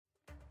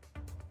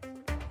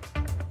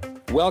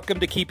Welcome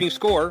to Keeping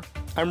Score.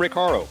 I'm Rick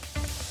Horrow.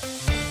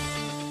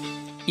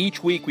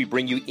 Each week we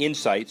bring you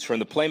insights from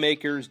the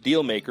playmakers,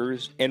 deal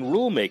makers, and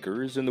rule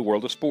makers in the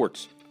world of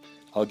sports.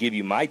 I'll give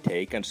you my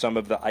take on some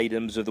of the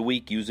items of the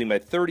week using my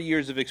 30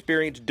 years of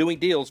experience doing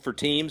deals for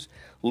teams,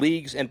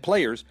 leagues, and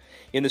players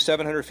in the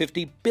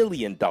 $750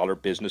 billion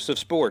business of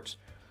sports.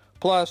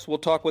 Plus, we'll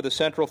talk with a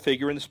central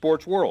figure in the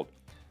sports world.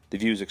 The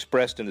views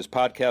expressed in this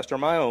podcast are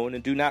my own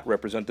and do not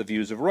represent the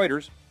views of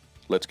Reuters.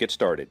 Let's get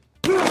started.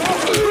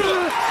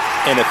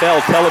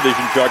 NFL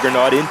television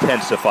juggernaut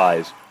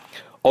intensifies.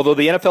 Although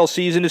the NFL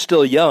season is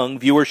still young,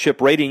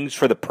 viewership ratings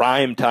for the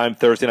prime-time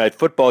Thursday night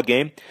football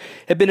game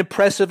have been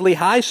impressively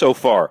high so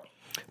far.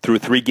 Through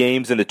 3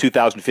 games in the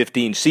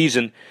 2015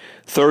 season,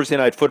 Thursday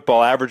night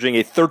football averaging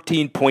a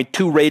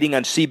 13.2 rating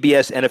on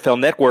CBS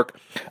NFL Network,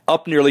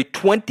 up nearly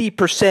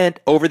 20%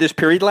 over this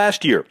period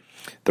last year.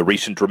 The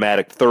recent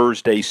dramatic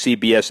Thursday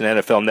CBS and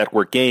NFL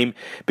Network game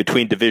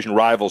between division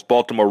rivals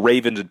Baltimore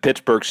Ravens and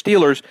Pittsburgh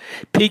Steelers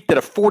peaked at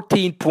a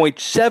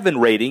 14.7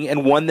 rating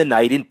and won the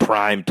night in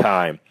prime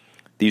time.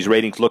 These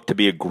ratings look to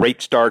be a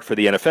great start for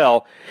the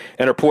NFL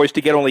and are poised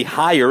to get only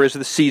higher as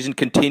the season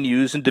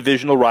continues and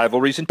divisional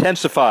rivalries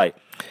intensify.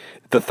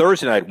 The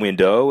Thursday night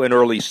window, an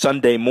early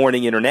Sunday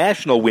morning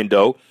international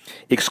window,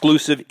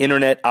 exclusive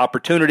internet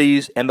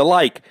opportunities, and the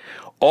like,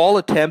 all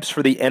attempts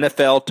for the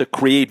NFL to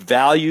create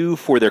value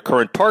for their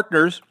current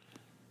partners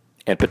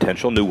and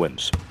potential new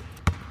ones.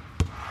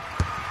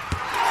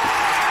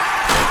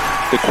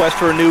 The quest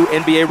for a new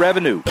NBA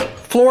revenue,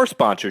 floor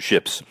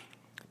sponsorships.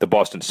 The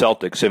Boston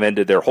Celtics have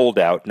ended their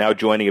holdout, now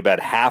joining about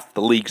half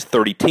the league's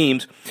 30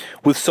 teams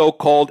with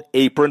so-called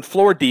apron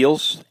floor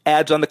deals,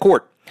 ads on the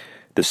court.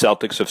 The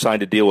Celtics have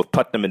signed a deal with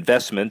Putnam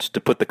Investments to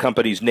put the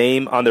company's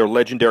name on their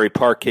legendary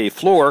parquet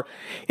floor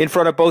in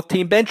front of both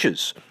team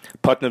benches.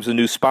 Putnam's a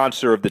new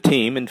sponsor of the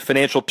team, and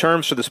financial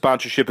terms for the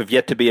sponsorship have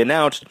yet to be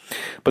announced,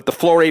 but the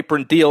floor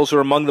apron deals are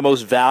among the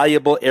most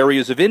valuable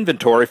areas of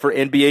inventory for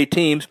NBA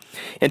teams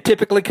and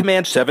typically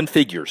command 7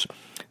 figures.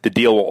 The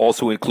deal will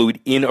also include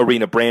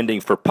in-arena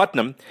branding for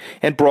Putnam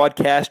and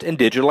broadcast and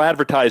digital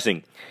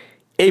advertising.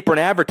 Apron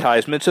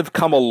advertisements have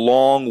come a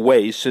long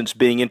way since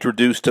being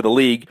introduced to the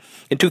league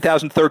in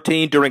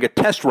 2013 during a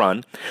test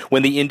run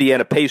when the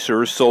Indiana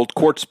Pacers sold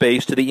court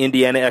space to the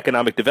Indiana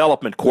Economic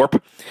Development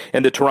Corp.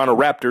 and the Toronto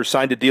Raptors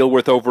signed a deal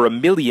worth over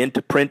 $1 million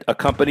to print a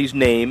company's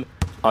name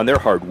on their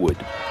hardwood.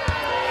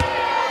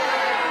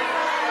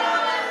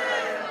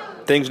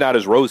 Things not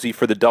as rosy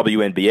for the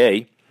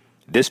WNBA.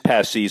 This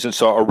past season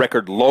saw a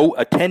record low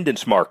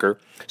attendance marker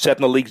set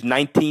in the league's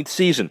 19th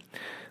season.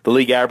 The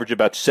league averaged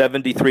about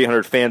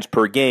 7,300 fans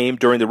per game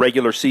during the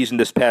regular season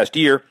this past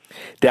year,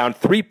 down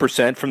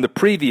 3% from the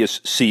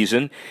previous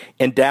season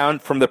and down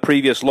from the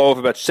previous low of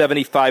about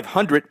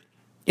 7,500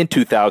 in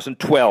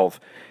 2012.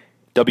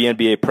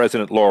 WNBA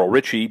President Laurel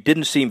Richie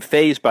didn't seem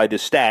fazed by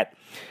this stat,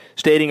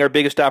 stating our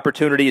biggest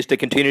opportunity is to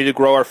continue to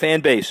grow our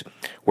fan base.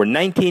 We're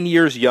 19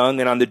 years young,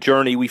 and on the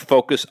journey we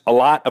focus a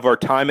lot of our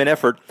time and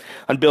effort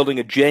on building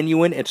a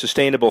genuine and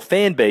sustainable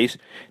fan base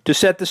to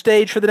set the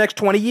stage for the next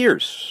 20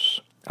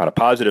 years. On a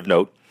positive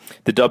note,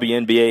 the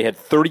WNBA had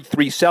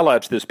 33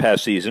 sellouts this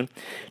past season,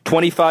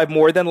 25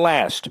 more than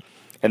last,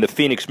 and the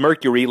Phoenix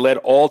Mercury led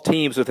all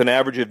teams with an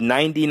average of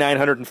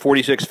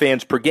 9,946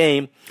 fans per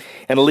game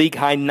and a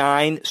league-high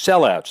 9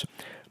 sellouts.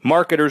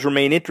 Marketers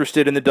remain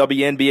interested in the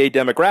WNBA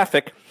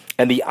demographic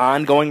and the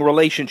ongoing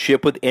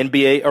relationship with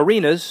NBA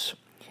arenas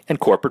and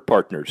corporate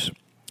partners.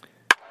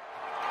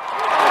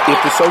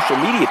 If the social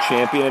media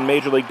champion in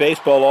Major League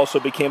Baseball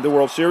also became the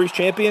World Series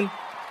champion,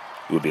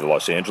 it would be the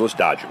Los Angeles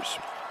Dodgers.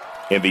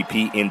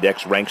 MVP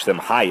Index ranks them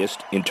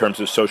highest in terms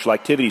of social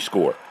activity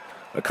score,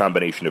 a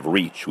combination of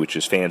reach, which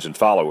is fans and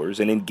followers,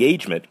 and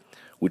engagement,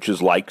 which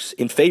is likes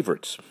and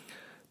favorites.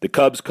 The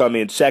Cubs come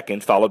in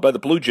second, followed by the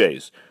Blue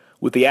Jays,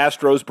 with the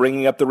Astros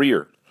bringing up the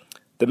rear.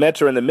 The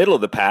Mets are in the middle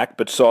of the pack,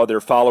 but saw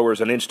their followers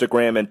on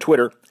Instagram and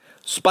Twitter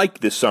spike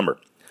this summer.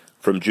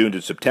 From June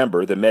to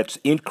September, the Mets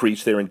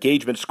increased their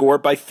engagement score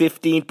by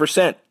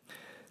 15%.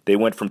 They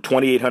went from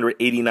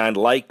 2,889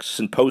 likes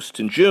and posts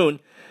in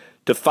June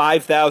to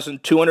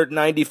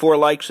 5,294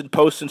 likes and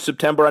posts in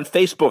September on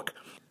Facebook.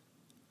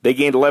 They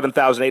gained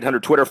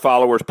 11,800 Twitter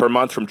followers per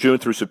month from June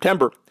through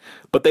September,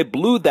 but they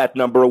blew that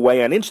number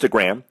away on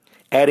Instagram,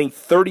 adding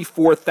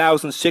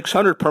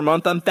 34,600 per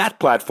month on that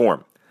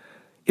platform.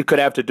 It could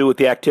have to do with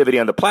the activity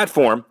on the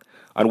platform,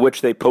 on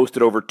which they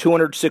posted over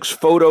 206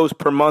 photos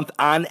per month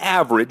on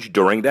average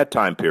during that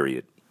time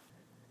period.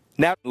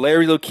 Now,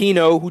 Larry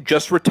Lucchino, who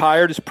just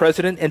retired as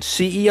president and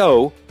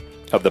CEO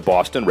of the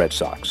Boston Red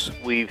Sox.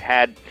 We've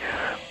had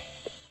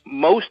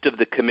most of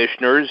the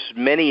commissioners,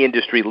 many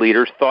industry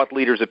leaders, thought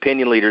leaders,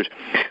 opinion leaders,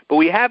 but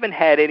we haven't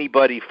had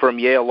anybody from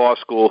Yale Law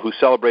School who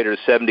celebrated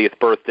his 70th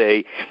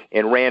birthday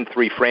and ran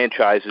 3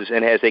 franchises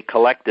and has a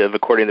collective,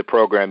 according to the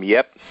program,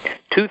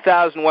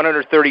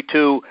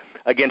 2,132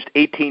 against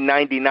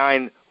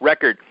 1899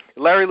 record.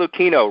 Larry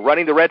Lucchino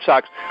running the Red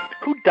Sox.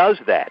 Who does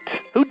that?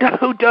 Who does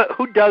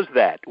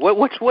that?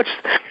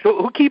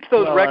 Who keeps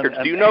those records?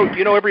 Do you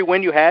know every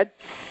win you had?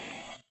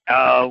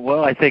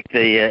 Well, I think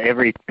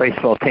every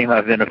baseball team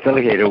I've been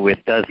affiliated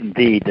with does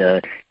indeed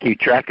keep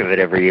track of it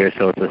every year,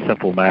 so it's a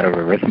simple matter of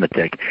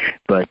arithmetic.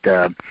 But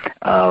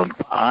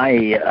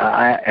I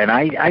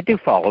do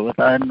follow it.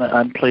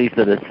 I'm pleased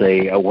that it's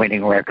a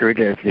winning record.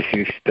 If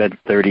you spent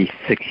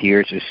 36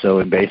 years or so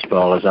in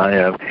baseball, as I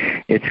have,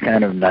 it's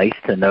kind of nice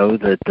to know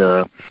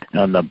that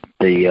on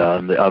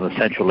the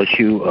central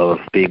issue of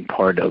being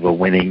part of a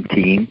winning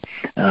team,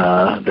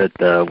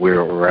 that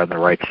we're on the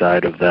right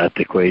side of that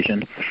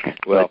equation.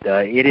 Well,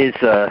 but it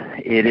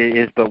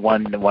is but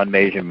one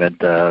measurement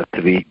to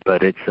beat,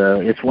 but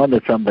it's one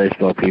that some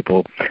baseball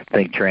people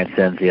think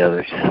transcends the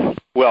others.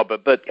 Well,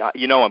 but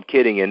I'm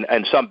kidding,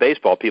 and some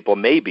baseball people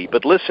maybe.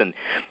 But listen,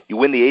 you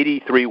win the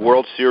 '83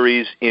 World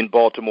Series in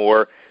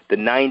Baltimore, the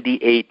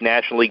 '98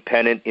 National League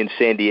pennant in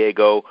San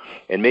Diego,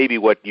 and maybe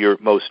what you're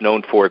most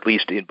known for, at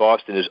least in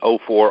Boston, is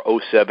 04,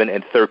 07,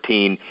 and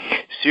 13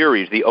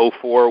 series. The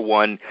 04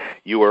 one,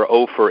 you were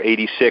 0 for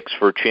 86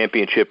 for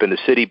championship in the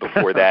city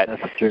before that.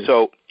 That's true.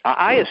 So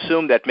I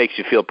assume that makes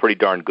you feel pretty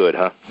darn good,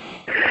 huh?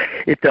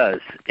 It does,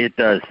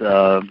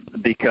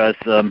 because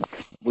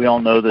we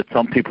all know that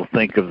some people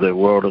think of the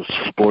world of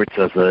sports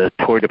as a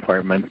toy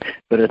department,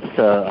 but it's,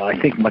 I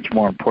think, much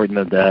more important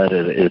than that.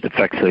 It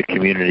affects the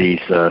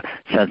community's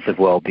sense of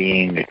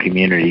well-being, the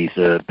community's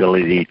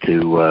ability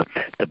to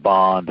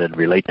bond and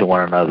relate to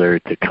one another,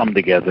 to come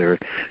together,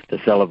 to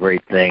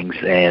celebrate things,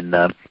 and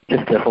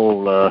just the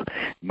whole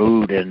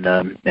mood and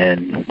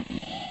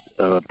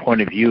point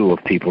of view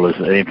of people is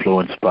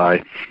influenced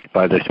by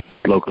this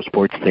local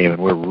sports team,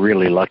 and we're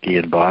really lucky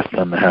in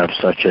Boston to have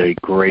such a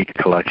great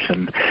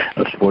collection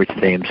of sports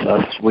teams.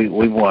 We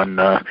won,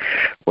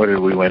 what did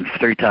we win?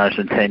 3 times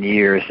in 10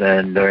 years,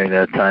 and during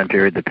that time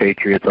period, the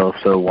Patriots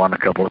also won a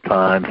couple of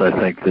times. I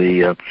think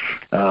the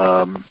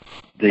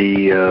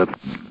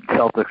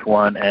Celtics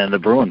won and the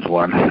Bruins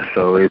won,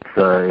 so it's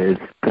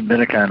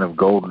been a kind of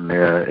golden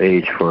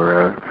age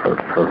for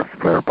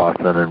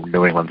Boston and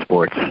New England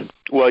sports.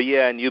 Well,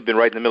 yeah, and you've been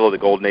right in the middle of the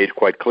golden age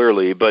quite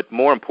clearly, but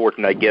more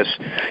important, I guess,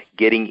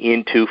 getting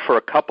into, for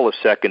a couple of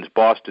seconds,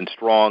 Boston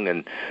Strong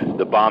and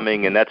the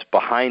bombing, and that's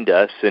behind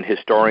us, and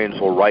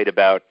historians will write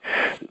about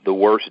the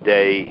worst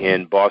day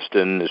in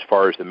Boston as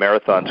far as the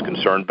marathon's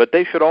concerned, but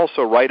they should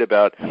also write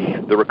about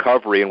the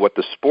recovery and what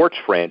the sports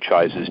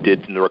franchises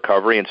did in the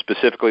recovery, and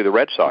specifically the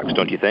Red Sox,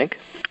 don't you think?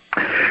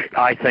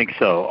 I think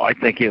so. I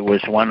think it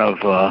was one of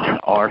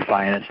our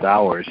finest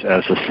hours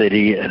as a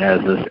city and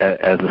as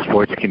a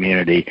sports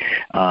community.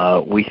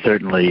 We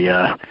certainly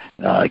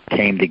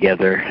came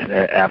together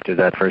after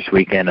that first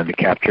weekend of the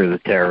capture of the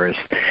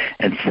terrorists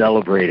and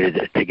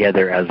celebrated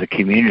together as a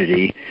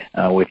community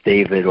with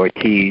David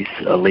Ortiz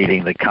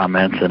leading the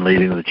comments and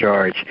leading the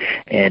charge.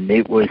 And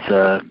it was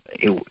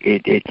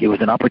it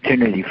was an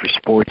opportunity for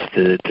sports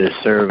to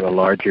serve a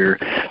larger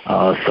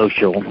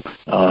social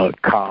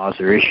cause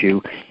or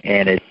issue.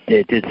 And it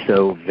did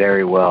so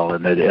very well,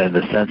 and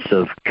the sense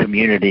of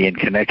community and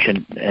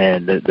connection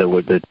and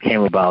that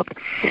came about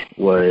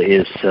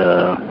is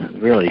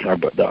really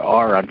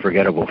are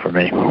unforgettable for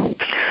me.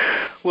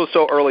 Well,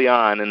 so early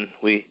on, and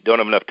we don't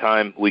have enough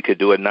time, we could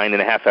do a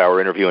 9.5-hour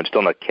interview and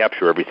still not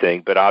capture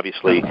everything, but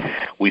obviously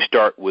we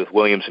start with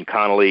Williams and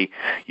Connolly.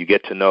 You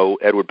get to know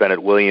Edward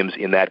Bennett Williams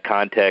in that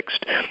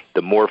context,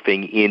 the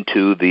morphing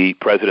into the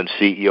president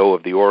CEO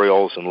of the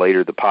Orioles and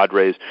later the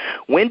Padres.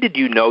 When did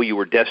you know you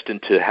were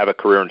destined to have a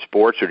career in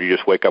sports, or did you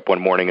just wake up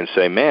one morning and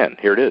say, man,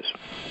 here it is?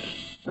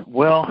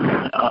 Well,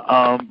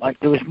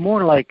 it was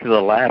more like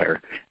the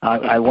latter.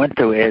 I went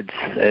to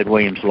Ed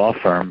Williams law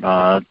firm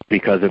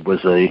because it was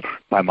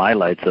by my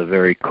lights, a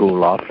very cool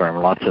law firm.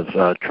 Lots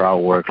of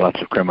trial work,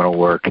 lots of criminal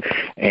work,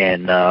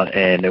 and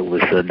it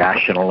was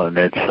national in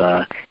its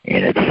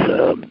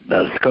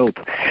scope.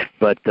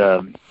 But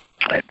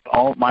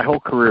my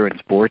whole career in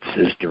sports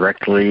is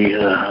directly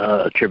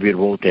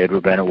attributable to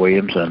Edward Bennett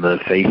Williams and the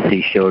faith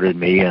he showed in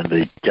me and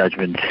the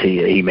judgments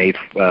he made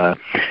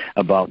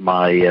about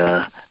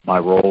my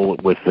role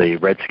with the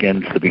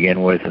Redskins to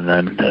begin with, and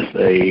then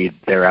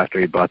thereafter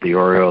he bought the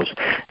Orioles,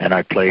 and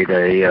I played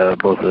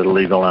both a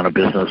legal and a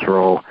business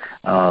role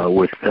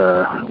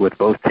with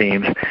both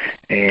teams,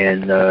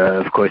 and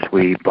of course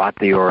we bought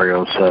the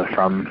Orioles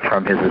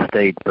from his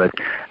estate. But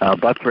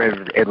for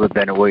Edward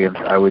Bennett Williams,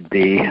 I would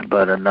be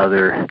but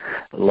another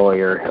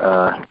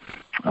lawyer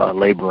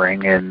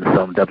laboring in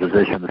some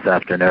deposition this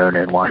afternoon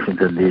in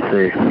Washington,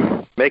 D.C.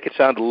 Make it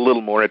sound a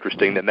little more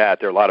interesting than that.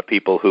 There are a lot of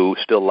people who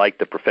still like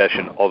the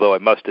profession, although I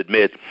must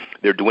admit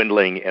they're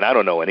dwindling, and I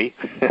don't know any.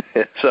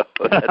 So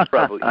that's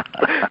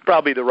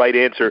probably the right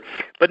answer.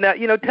 But now,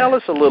 tell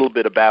us a little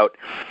bit about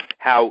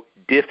how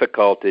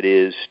difficult it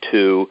is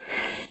to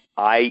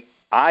eye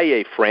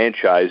a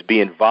franchise,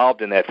 be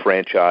involved in that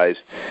franchise,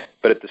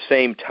 but at the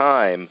same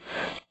time,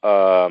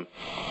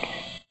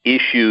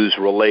 issues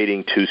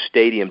relating to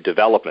stadium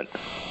development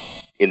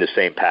in the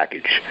same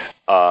package.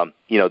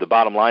 The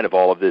bottom line of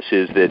all of this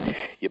is that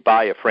you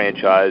buy a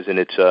franchise and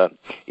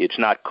it's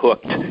not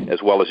cooked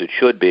as well as it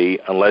should be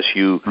unless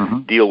you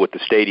deal with the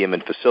stadium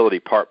and facility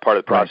part of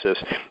the process.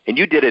 Right. And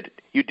you did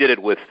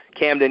it with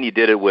Camden, you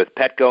did it with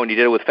Petco, and you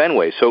did it with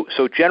Fenway.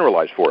 So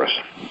generalize for us.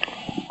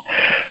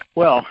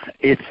 Well,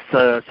 it's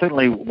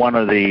certainly one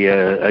of the,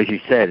 as you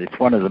said, it's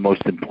one of the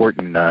most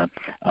important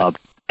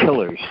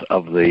pillars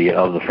of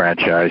the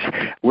franchise.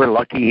 We're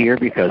lucky here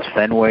because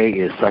Fenway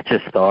is such a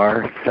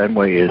star.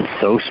 Fenway is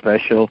so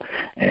special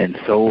and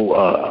so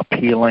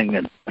appealing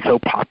and so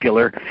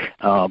popular.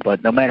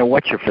 But no matter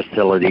what your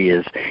facility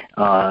is,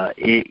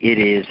 it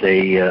is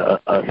a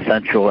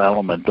central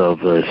element of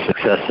the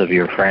success of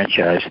your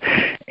franchise.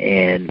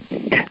 And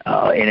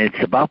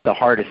it's about the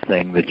hardest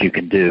thing that you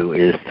can do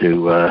is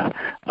to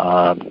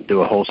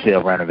do a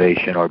wholesale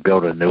renovation or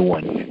build a new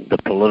one. The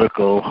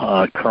political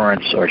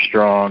currents are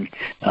strong.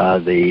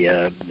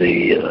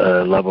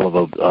 The level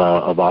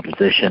of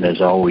opposition is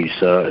always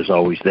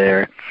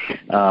there,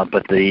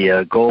 but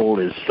the goal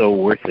is so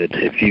worth it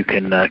if you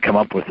can come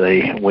up with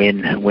a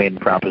win-win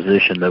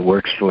proposition that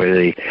works for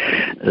the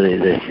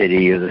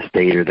city or the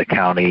state or the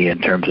county in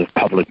terms of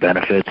public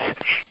benefits,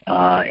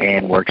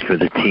 and works for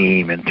the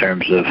team in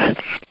terms of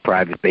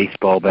private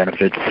baseball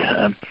benefits.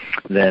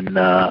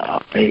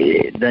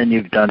 Then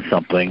you've done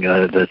something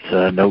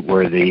that's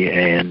noteworthy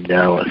and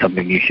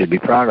something you should be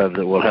proud of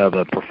that will have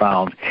a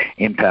profound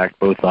impact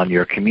both on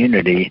your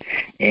community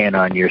and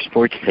on your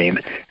sports team.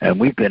 And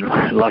we've been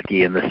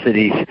lucky in the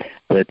cities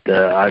that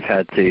I've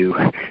had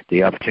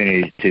the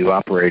opportunity to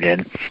operate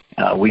in.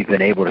 We've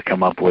been able to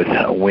come up with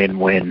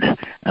win-win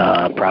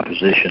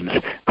propositions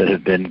that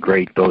have been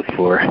great both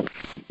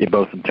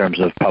in terms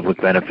of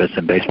public benefits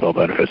and baseball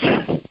benefits.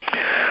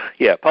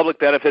 Yeah, public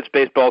benefits,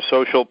 baseball,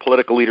 social,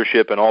 political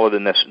leadership, and all of the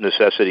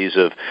necessities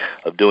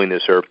of doing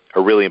this are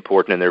really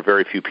important, and there are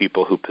very few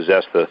people who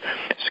possess the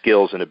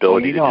skills and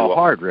ability to do it. You know how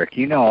hard, Rick.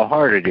 You know how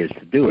hard it is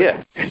to do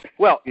it. Yeah.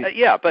 Well,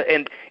 but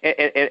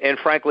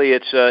frankly,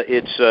 it's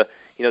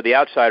the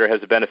outsider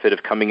has the benefit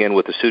of coming in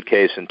with a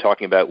suitcase and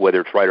talking about whether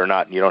it's right or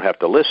not, and you don't have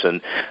to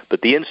listen.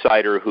 But the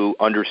insider who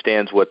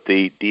understands what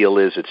the deal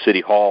is at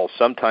City Hall,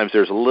 sometimes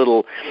there's a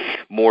little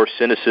more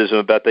cynicism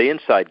about the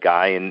inside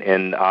guy,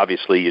 and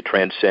obviously you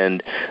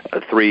transcend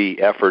 3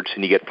 efforts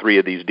and you get 3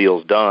 of these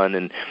deals done.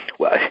 And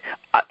well,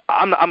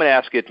 I'm going to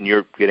ask it, and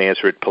you're going to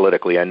answer it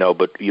politically, I know,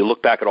 but you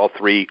look back at all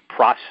 3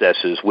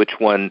 processes, which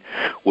one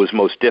was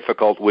most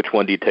difficult? Which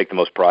one do you take the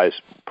most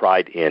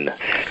pride in?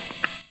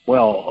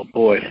 Well,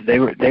 boy, they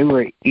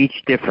were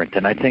each different,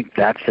 and I think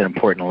that's an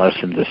important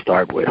lesson to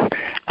start with.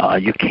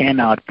 You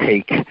cannot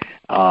take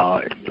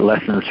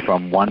lessons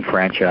from one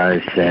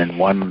franchise and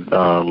one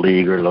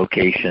league or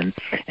location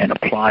and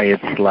apply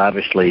it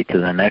lavishly to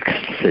the next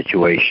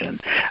situation.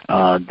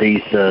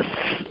 These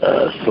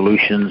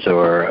solutions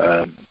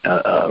or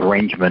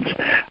arrangements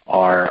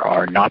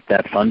are not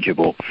that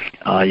fungible.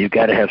 You've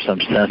got to have some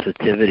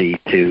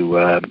sensitivity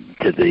to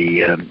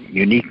the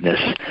uniqueness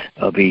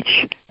of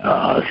each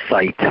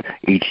site,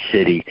 each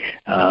city.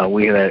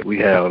 We have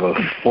a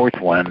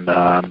 4th one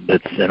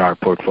that's in our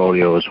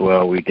portfolio as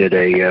well. We did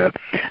a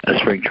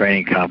spring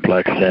training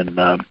complex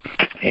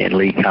in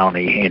Lee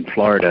County in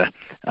Florida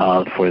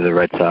for the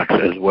Red Sox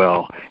as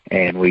well,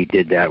 and we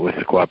did that with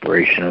the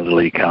cooperation of the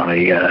Lee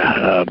County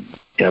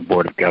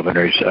Board of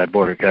Governors,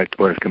 Board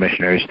of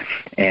Commissioners,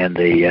 and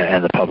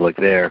the public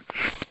there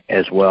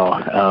as well.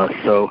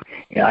 So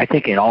I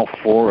think in all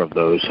 4 of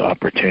those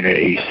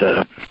opportunities,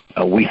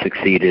 we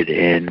succeeded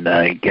in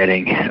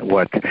getting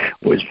what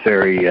was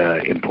very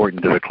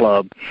important to the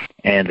club,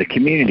 and the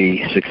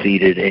community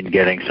succeeded in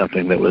getting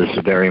something that was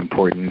very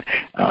important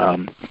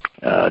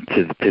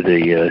to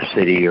the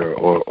city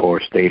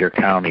or state or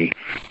county,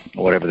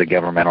 whatever the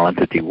governmental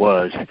entity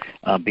was,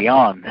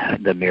 beyond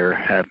the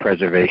mere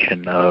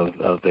preservation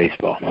of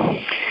baseball.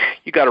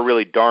 You got a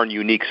really darn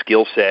unique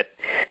skill set,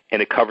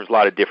 and it covers a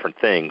lot of different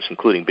things,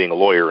 including being a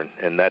lawyer,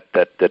 and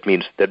that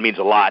means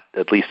a lot.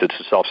 At least it's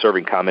a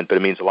self-serving comment, but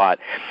it means a lot.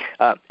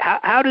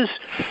 How does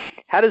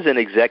an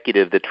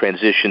executive that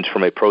transitions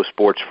from a pro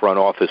sports front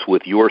office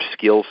with your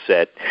skill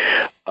set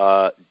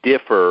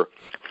differ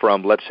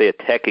from, let's say, a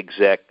tech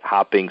exec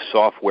hopping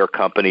software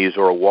companies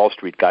or a Wall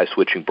Street guy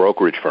switching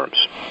brokerage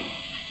firms?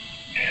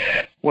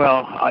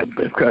 Well,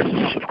 of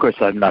course,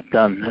 I've not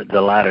done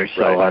the latter,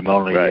 so right. I'm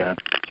only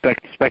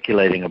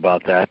speculating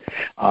about that.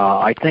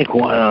 I think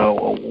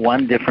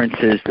one difference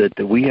is that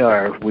we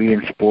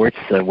in sports,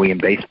 we in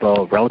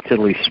baseball,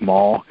 relatively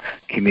small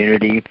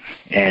community,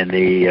 and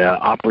the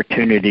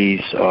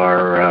opportunities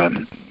are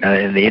and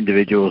the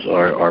individuals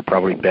are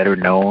probably better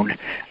known.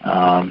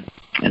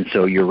 And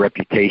so your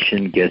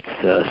reputation gets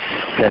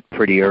set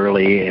pretty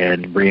early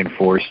and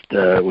reinforced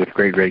with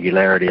great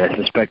regularity. I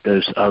suspect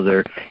those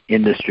other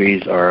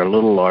industries are a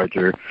little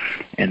larger,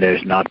 and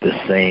there's not the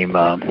same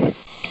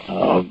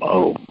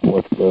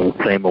with the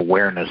same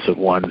awareness of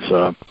one's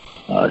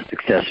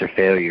success or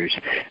failures.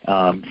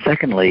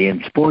 Secondly,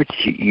 in sports,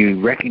 you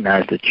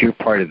recognize that you're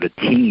part of a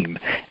team,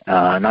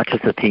 not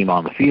just a team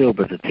on the field,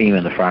 but the team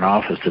in the front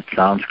office. It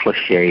sounds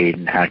cliched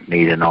and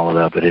hackneyed and all of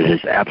that, but it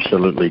is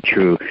absolutely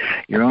true.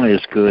 You're only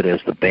as good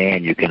as the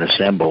band you can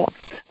assemble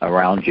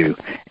around you.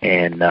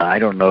 And I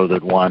don't know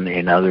that one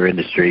in other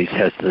industries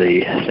has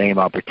the same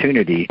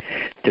opportunity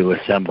to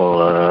assemble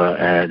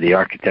the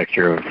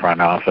architecture of a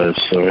front office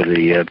or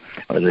the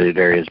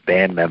various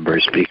band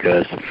members,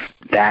 because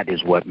that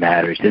is what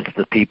matters. It's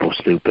the people,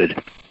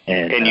 stupid.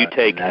 And you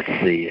take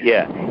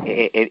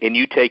and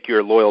you take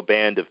your loyal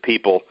band of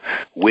people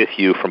with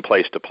you from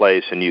place to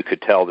place, and you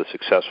could tell the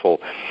successful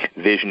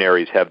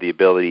visionaries have the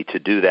ability to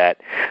do that.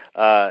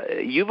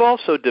 You've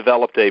also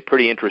developed a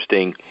pretty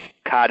interesting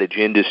cottage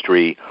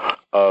industry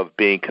of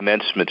being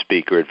commencement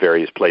speaker at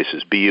various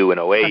places. BU in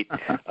 08,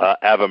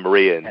 Ave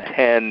Maria in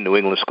 10, New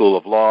England School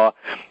of Law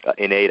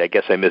in 8. I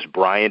guess I missed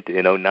Bryant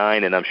in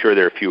 09, and I'm sure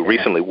there are a few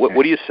recently.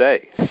 What do you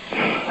say?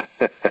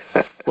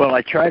 Well,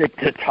 I try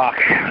to talk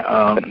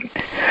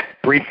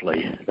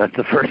briefly. That's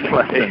the first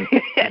lesson.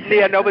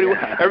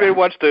 Everybody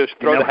wants to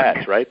throw the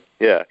hats, right?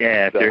 Yeah.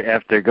 Yeah.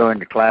 After going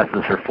to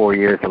classes for 4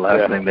 years, the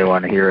last thing they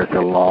want to hear is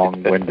a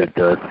long-winded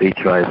speech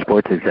by a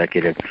sports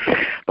executive.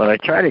 But I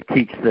try to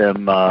teach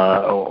them,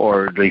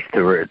 or at least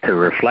to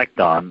reflect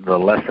on the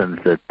lessons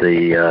that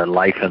the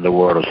life in the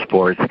world of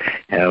sports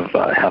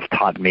have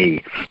taught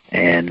me,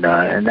 and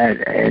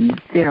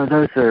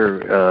those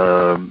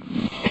are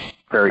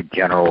very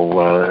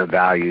general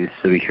values,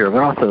 to be sure,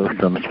 but also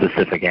some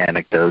specific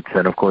anecdotes.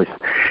 And, of course,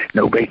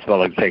 no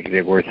baseball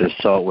executive worth his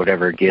salt would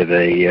ever give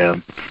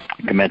a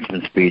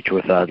commencement speech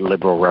without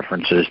liberal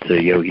references to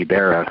Yogi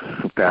Berra,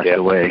 who passed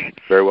away.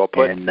 Very well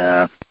put.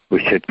 And we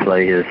should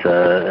play his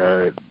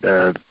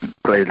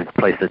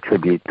place a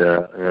tribute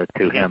to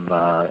him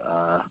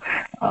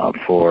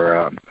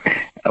for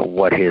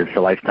what his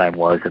lifetime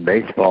was in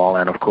baseball,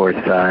 and of course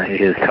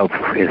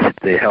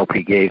the help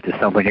he gave to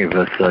so many of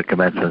us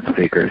commencement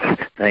speakers.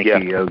 Thank you,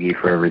 Yogi,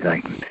 for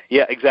everything.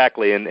 Yeah,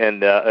 exactly. And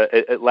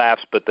it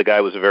laughs, but the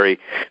guy was a very,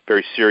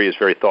 very serious,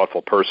 very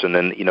thoughtful person,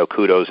 and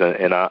kudos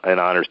and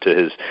honors to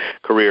his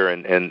career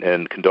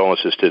and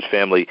condolences to his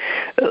family.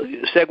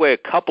 Segue a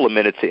couple of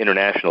minutes to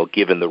international,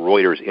 given the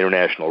Reuters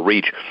international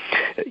reach.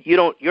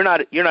 You're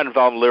not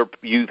involved in Liverpool.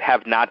 You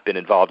have not been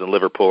involved in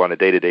Liverpool on a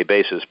day-to-day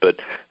basis, but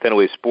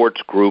Fenway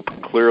Sports Group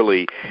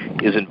clearly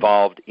is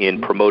involved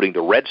in promoting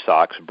the Red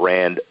Sox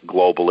brand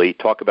globally.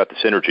 Talk about the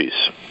synergies.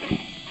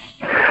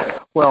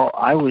 Well,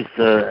 I was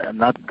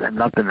not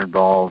been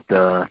involved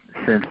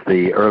since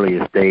the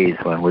earliest days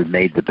when we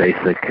made the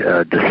basic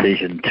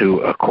decision to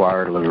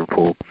acquire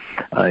Liverpool.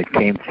 It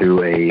came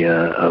through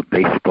a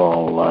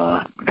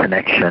baseball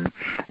connection,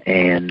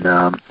 and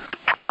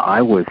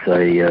I was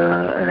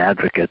an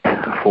advocate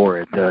for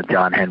it.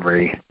 John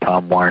Henry,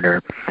 Tom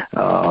Warner,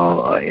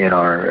 in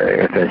our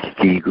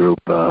FSG group,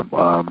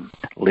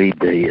 lead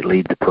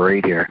the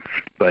parade here.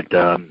 But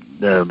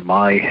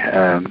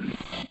my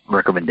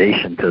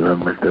recommendation to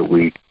them is that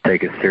we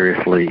take a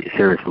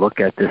serious look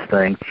at this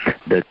thing.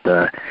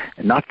 That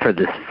not for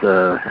this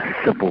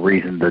simple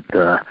reason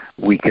that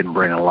we can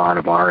bring a lot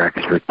of our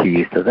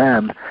expertise to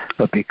them,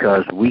 but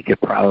because we could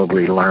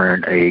probably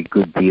learn a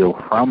good deal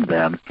from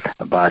them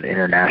about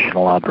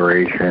international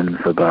operations,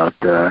 about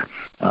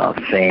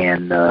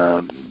fan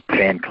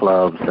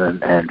clubs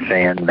and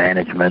fan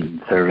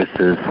management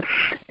services,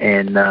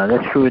 and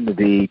that's proven to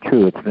be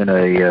true. It's been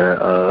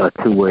a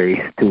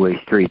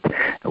two-way street.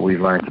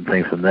 We've learned some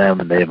things from them,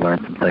 and they've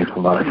learned some things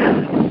from us.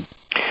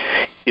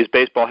 Is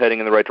baseball heading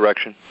in the right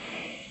direction?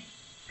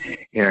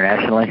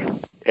 Internationally?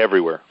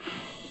 Everywhere.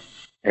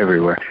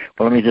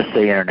 Well, let me just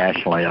say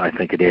internationally, I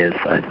think it is.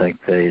 I think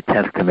the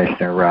 10th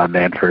Commissioner, Rob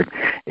Manfred,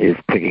 is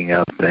picking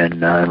up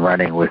and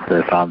running with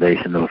the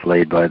foundation that was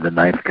laid by the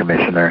 9th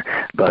Commissioner,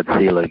 Bud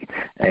Selig.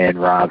 And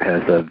Rob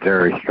has a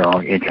very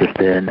strong interest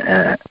in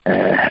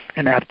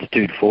and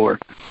aptitude for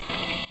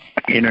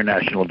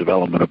international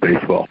development of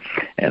baseball,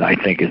 and I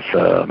think it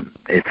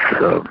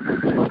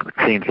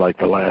seems like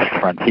the last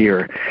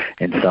frontier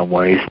in some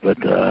ways, but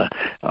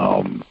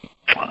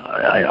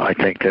I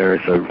think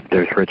there's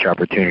rich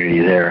opportunity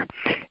there.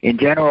 In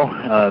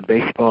general,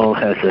 baseball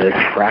has a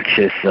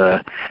fractious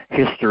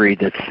history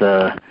that's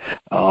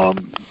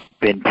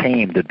been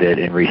tamed a bit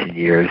in recent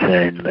years,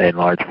 and in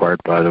large part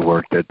by the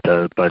work that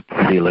Bud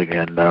Selig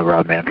and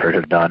Rob Manfred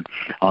have done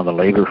on the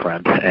labor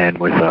front and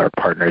with our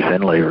partners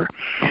in labor.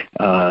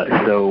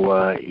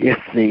 So if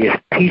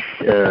peace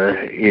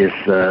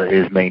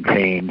is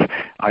maintained,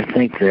 I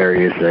think there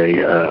is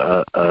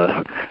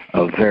a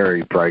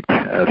very bright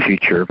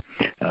future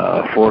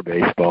for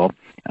baseball.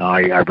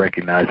 I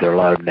recognize there are a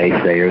lot of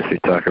naysayers who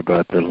talk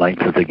about the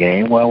length of the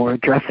game. Well, we're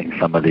addressing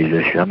some of these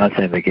issues. I'm not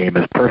saying the game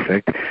is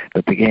perfect,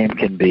 but the game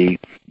can be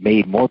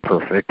made more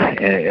perfect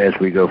as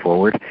we go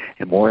forward,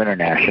 and more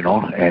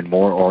international and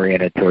more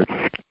oriented towards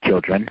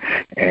children.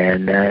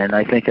 And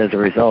I think as a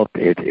result,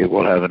 it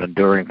will have an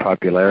enduring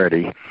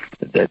popularity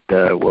that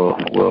will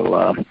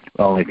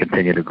only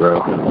continue to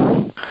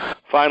grow.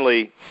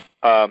 Finally,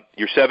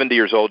 you're 70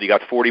 years old. You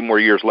got 40 more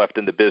years left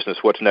in the business.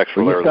 What's next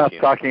for Larry Lucchino?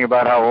 Stop talking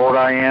about how old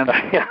I am.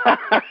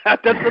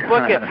 That's the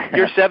book.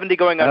 You're 70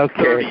 going on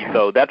 30,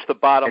 though. That's the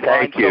bottom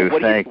line. Thank you.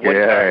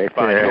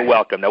 You're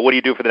welcome. Now, what do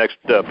you do for the next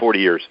 40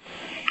 years?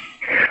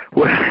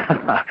 Well,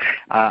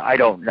 I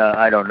don't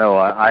know.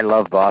 I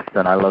love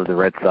Boston. I love the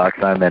Red Sox.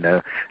 I'm going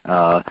to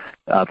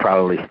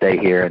probably stay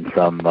here in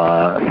some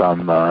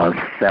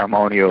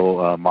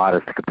ceremonial,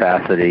 modest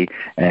capacity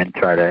and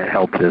try to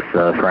help this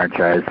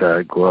franchise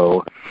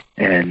grow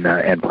and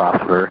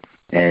prosper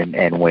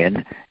and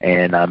win.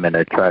 And I'm going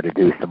to try to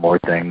do some more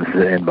things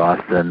in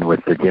Boston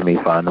with the Jimmy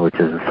Fund, which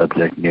is a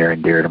subject near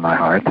and dear to my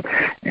heart.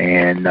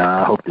 And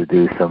I hope to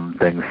do some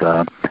things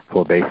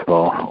for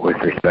baseball with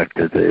respect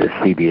to the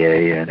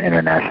CBA and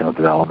international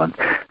development.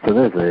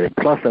 So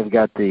plus I've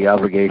got the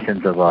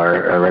obligations of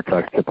our Red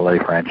Sox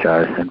AAA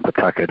franchise in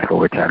Pawtucket, for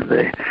which I'm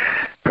the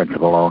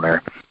principal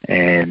owner.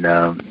 And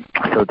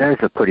so there's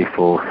a pretty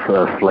full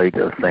slate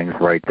of things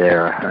right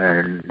there,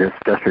 and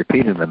just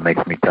repeating them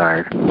makes me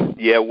tired.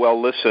 Yeah,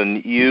 well,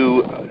 listen,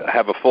 you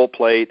have a full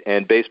plate,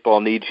 and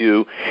baseball needs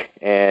you,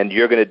 and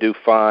you're going to do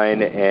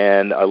fine,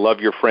 and I love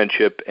your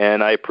friendship,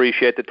 and I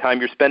appreciate the time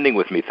you're spending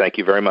with me. Thank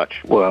you very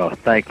much. Well,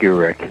 thank you,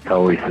 Rick. It's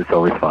always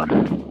fun.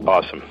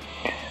 Awesome.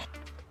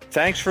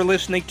 Thanks for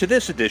listening to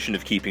this edition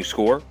of Keeping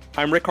Score.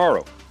 I'm Rick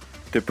Horrow.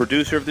 The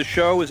producer of the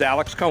show is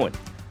Alex Cohen.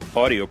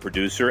 Audio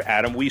producer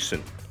Adam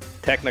Wiesen.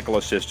 Technical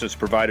assistance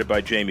provided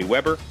by Jamie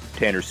Weber,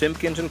 Tanner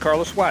Simpkins, and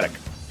Carlos Swadek.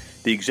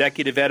 The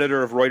executive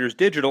editor of Reuters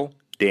Digital,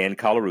 Dan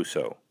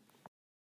Colarusso.